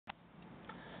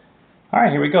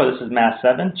Alright, here we go. This is Math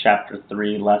 7, Chapter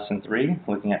 3, Lesson 3,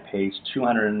 looking at page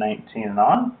 219 and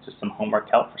on. Just some homework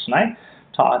help for tonight.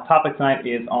 Topic tonight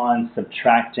is on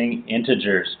subtracting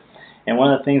integers. And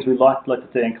one of the things we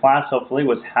looked at in class, hopefully,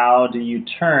 was how do you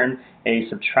turn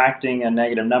subtracting a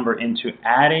negative number into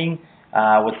adding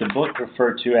what the book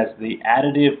referred to as the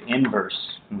additive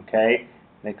inverse. Okay?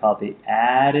 They call it the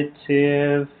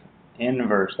additive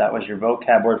inverse. That was your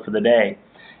vocab word for the day.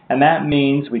 And that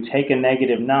means we take a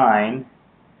negative 9,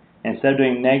 instead of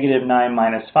doing negative 9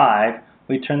 minus 5,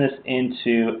 we turn this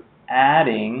into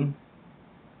adding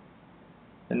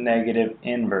the negative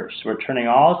inverse. We're turning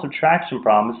all subtraction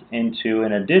problems into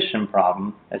an addition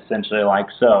problem, essentially like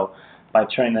so, by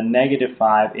turning the negative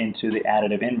 5 into the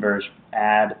additive inverse.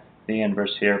 Add the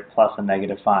inverse here plus a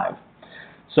negative 5.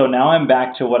 So now I'm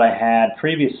back to what I had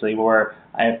previously, where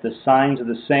if the signs are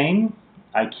the same,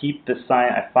 I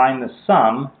find the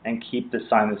sum and keep the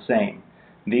sign the same.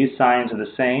 These signs are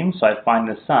the same, so I find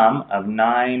the sum of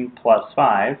 9 plus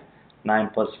 5. 9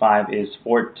 plus 5 is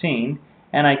 14,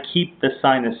 and I keep the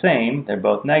sign the same. They're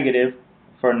both negative,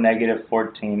 for negative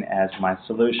 14 as my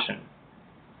solution.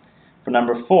 For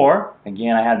number 4,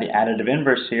 again I have the additive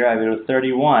inverse here. I go to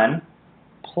 31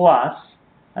 plus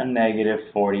a negative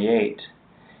 48.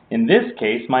 In this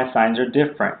case, my signs are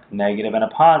different, negative and a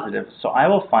positive, so I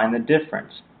will find the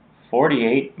difference.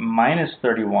 48 minus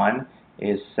 31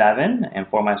 is 7, and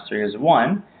 4 minus 3 is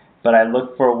 1, but I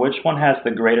look for which one has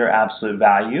the greater absolute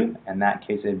value. In that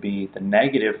case, it would be the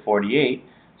negative 48,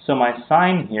 so my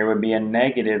sign here would be a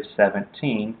negative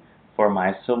 17 for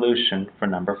my solution for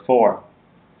number 4.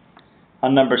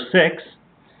 On number 6,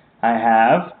 I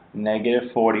have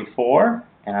negative 44,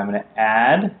 and I'm going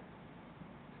to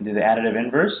do the additive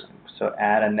inverse, so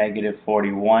add a negative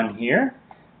 41 here.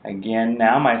 Again,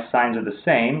 now my signs are the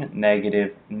same,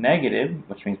 negative, negative,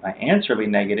 which means my answer will be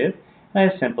negative, and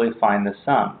I simply find the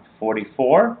sum.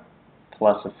 44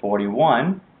 plus a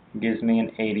 41 gives me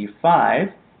an 85,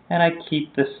 and I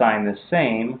keep the sign the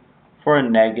same for a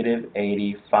negative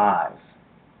 85.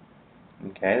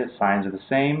 Okay, the signs are the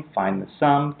same, find the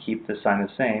sum, keep the sign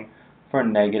the same for a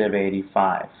negative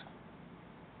 85.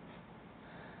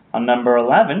 On number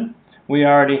 11, we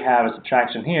already have a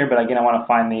subtraction here, but again I want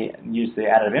to use the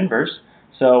additive inverse.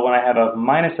 So when I have a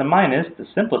minus, the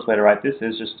simplest way to write this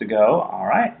is just to go,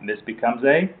 alright, this becomes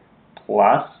a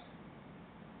plus,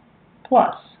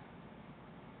 plus.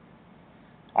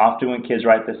 Often when kids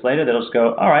write this later, they'll just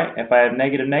go, alright, if I have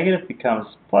negative, negative, it becomes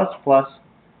plus, plus,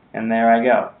 and there I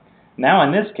go. Now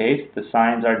in this case, the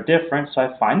signs are different, so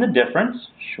I find the difference.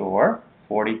 Sure,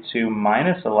 42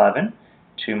 minus 11.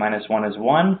 2 minus 1 is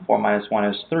 1, 4 minus 1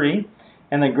 is 3,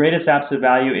 and the greatest absolute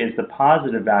value is the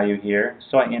positive value here,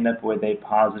 so I end up with a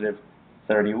positive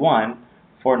 31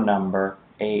 for number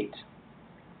 8.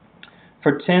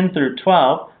 For 10 through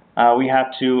 12, we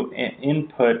have to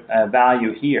input a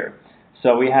value here.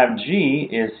 So we have G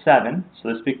is 7,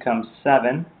 so this becomes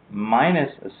 7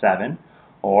 minus a 7,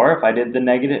 or if I did the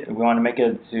negative, we want to make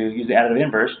it to use the additive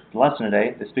inverse, the lesson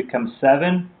today, this becomes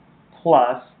 7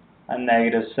 plus a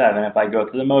negative 7 if I go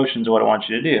through the motions of what I want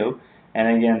you to do. And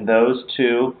again, those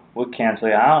two will cancel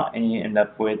out and you end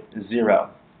up with 0.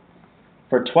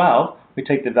 For 12, we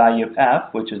take the value of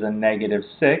f, which is a negative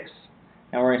 6,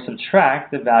 and we're going to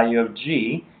subtract the value of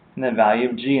g, and the value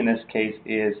of g in this case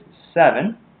is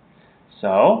 7.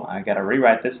 So I've got to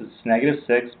rewrite this as negative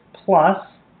 6 plus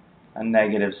a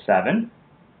negative 7.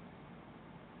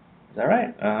 Is that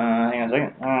right? Hang on a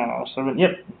second. 7.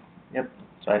 Yep.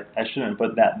 So I shouldn't have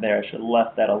put that there. I should have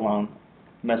left that alone.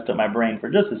 Messed up my brain for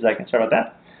just a second. Sorry about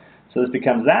that. So this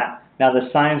becomes that. Now the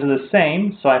signs are the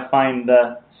same, so I find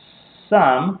the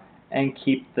sum and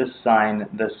keep the sign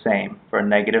the same for a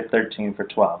negative 13 for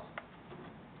 12.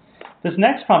 This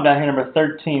next problem down here, number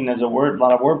 13, there's a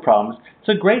lot of word problems. It's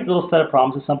a great little set of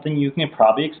problems. It's something you can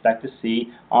probably expect to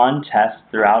see on tests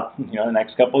throughout the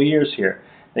next couple of years here.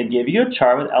 They give you a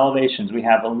chart with elevations. We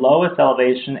have the lowest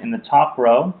elevation in the top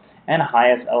row and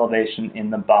highest elevation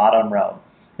in the bottom row.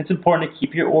 It's important to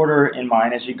keep your order in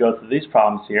mind as you go through these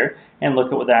problems here and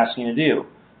look at what they're asking you to do.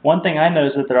 One thing I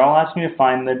noticed is that they're all asking me to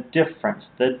find the difference,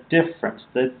 the difference,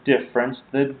 the difference,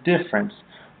 the difference,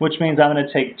 which means I'm going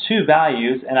to take two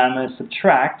values and I'm going to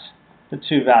subtract the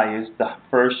two values, the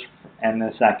first and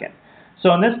the second.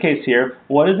 So in this case here,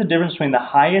 what is the difference between the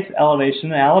highest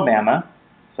elevation in Alabama?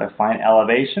 So I find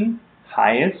elevation,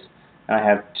 highest, and I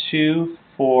have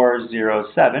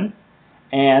 2407,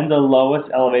 and the lowest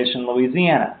elevation,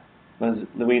 Louisiana.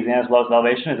 Louisiana's lowest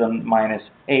elevation is a minus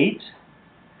 8,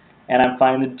 and I'm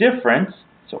finding the difference,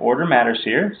 so order matters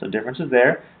here, so difference is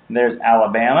there. There's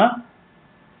Alabama,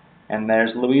 and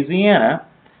there's Louisiana,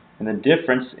 And the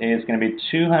difference is going to be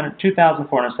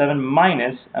 2,407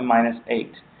 minus a minus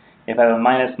 8. If I have a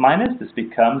minus minus, this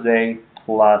becomes a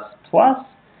plus plus.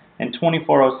 And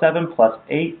 2407 plus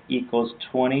 8 equals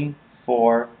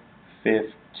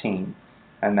 2415.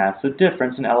 And that's the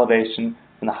difference in elevation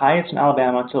from the highest in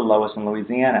Alabama to the lowest in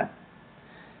Louisiana.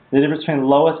 The difference between the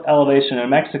lowest elevation in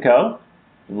Mexico,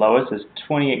 lowest is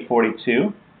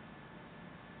 2842,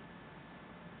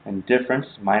 and difference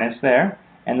minus there.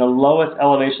 And the lowest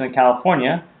elevation in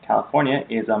California, California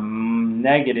is a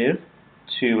negative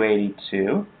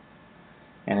 282.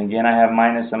 And again, I have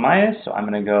minus and minus, so I'm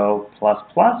going to go plus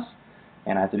plus.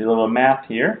 And I have to do a little math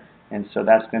here. And so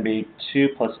that's going to be 2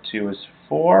 plus 2 is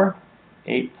 4.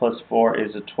 8 plus 4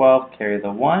 is a 12, carry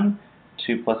the 1.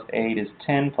 2 plus 8 is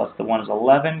 10, plus the 1 is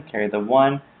 11, carry the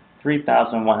 1.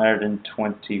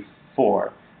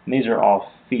 3,124. And these are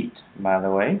all feet, by the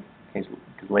way, because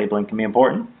labeling can be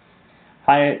important.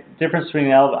 Difference between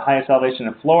the highest elevation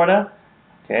in Florida.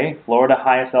 Okay, Florida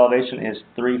highest elevation is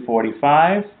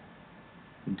 345.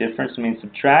 Difference means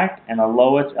subtract. And the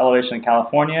lowest elevation in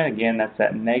California, again, that's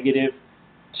at negative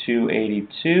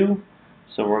 282.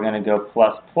 So we're going to go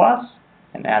plus plus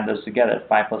and add those together.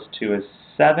 5 plus 2 is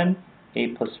 7.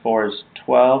 8 plus 4 is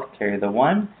 12. Carry the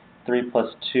 1. 3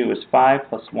 plus 2 is 5.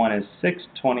 Plus 1 is 6.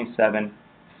 27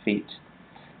 feet.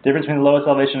 Difference between the lowest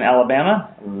elevation in Alabama.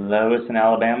 Lowest in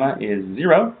Alabama is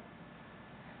 0.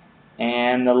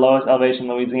 And the lowest elevation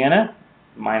in Louisiana,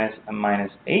 minus a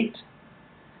minus 8.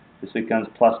 This becomes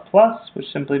plus plus,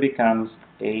 which simply becomes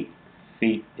 8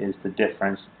 feet is the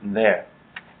difference there.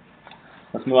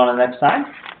 Let's move on to the next side.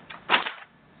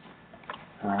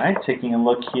 Alright, taking a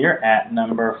look here at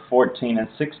number 14 and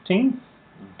 16.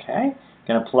 Okay,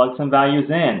 going to plug some values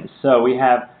in. So we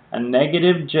have a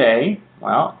negative j.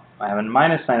 Well, I have a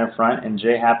minus sign up front, and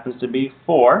j happens to be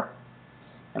 4.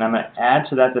 And I'm going to add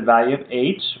to that the value of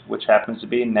h, which happens to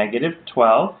be negative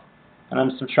 12. And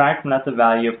I'm subtracting from that the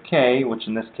value of k, which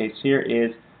in this case here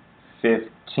is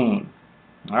 15.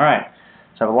 Alright,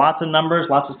 so I have lots of numbers,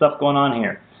 lots of stuff going on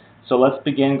here. So let's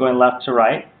begin going left to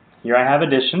right. Here I have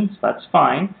addition, so that's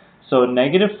fine. So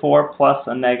negative 4 plus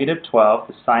a negative 12,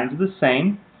 the signs are the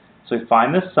same. So we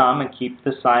find the sum and keep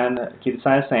the sign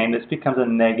the same. This becomes a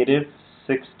negative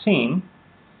 16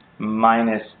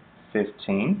 minus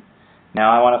 15.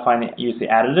 Now I want to use the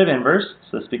additive inverse.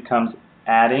 So this becomes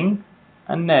adding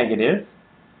a negative,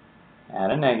 add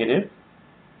a negative,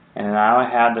 and now I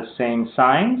have the same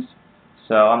signs.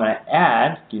 So I'm going to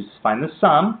add, find the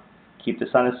sum, keep the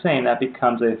sign the same. That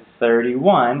becomes a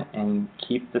 31, and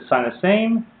keep the sign the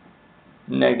same,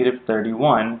 negative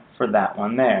 31 for that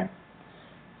one there.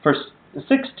 For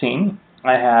 16,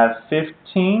 I have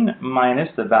 15 minus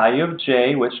the value of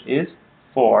j, which is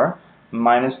 4,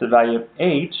 minus the value of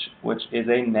h, which is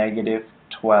a negative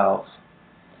 12.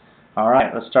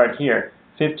 Alright, let's start here.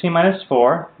 15 minus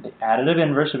 4, the additive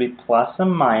inverse would be plus a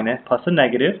minus, plus a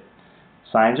negative.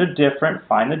 Signs are different,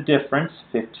 find the difference.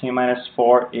 15 minus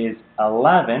 4 is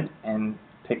 11, and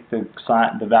pick the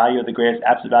value of the greatest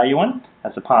absolute value one.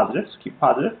 That's a positive, so keep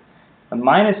positive. The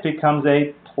minus becomes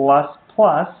a plus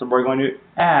plus, so we're going to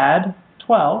add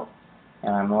 12,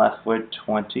 and I'm left with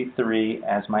 23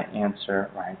 as my answer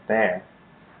right there.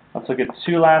 Let's look at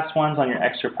two last ones on your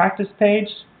extra practice page,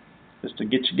 just to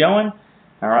get you going.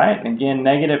 Alright, again,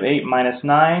 negative 8 minus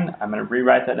 9, I'm going to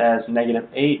rewrite that as negative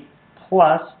 8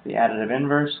 plus the additive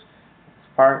inverse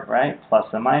part, right, plus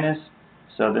a minus.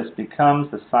 So this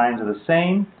becomes, the signs are the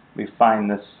same. We find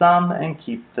the sum and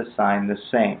keep the sign the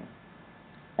same.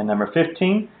 And number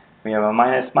 15, we have a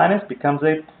minus minus becomes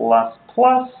a plus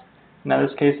plus. Now in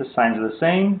this case, the signs are the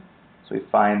same. So we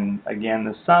find, again,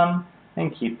 the sum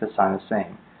and keep the sign the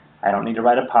same. I don't need to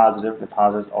write a positive. The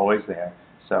positive is always there.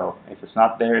 So if it's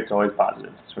not there, it's always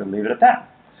positive. So we'll leave it at that.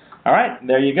 All right,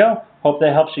 there you go. Hope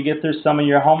that helps you get through some of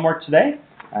your homework today.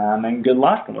 And good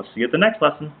luck, and we'll see you at the next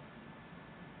lesson.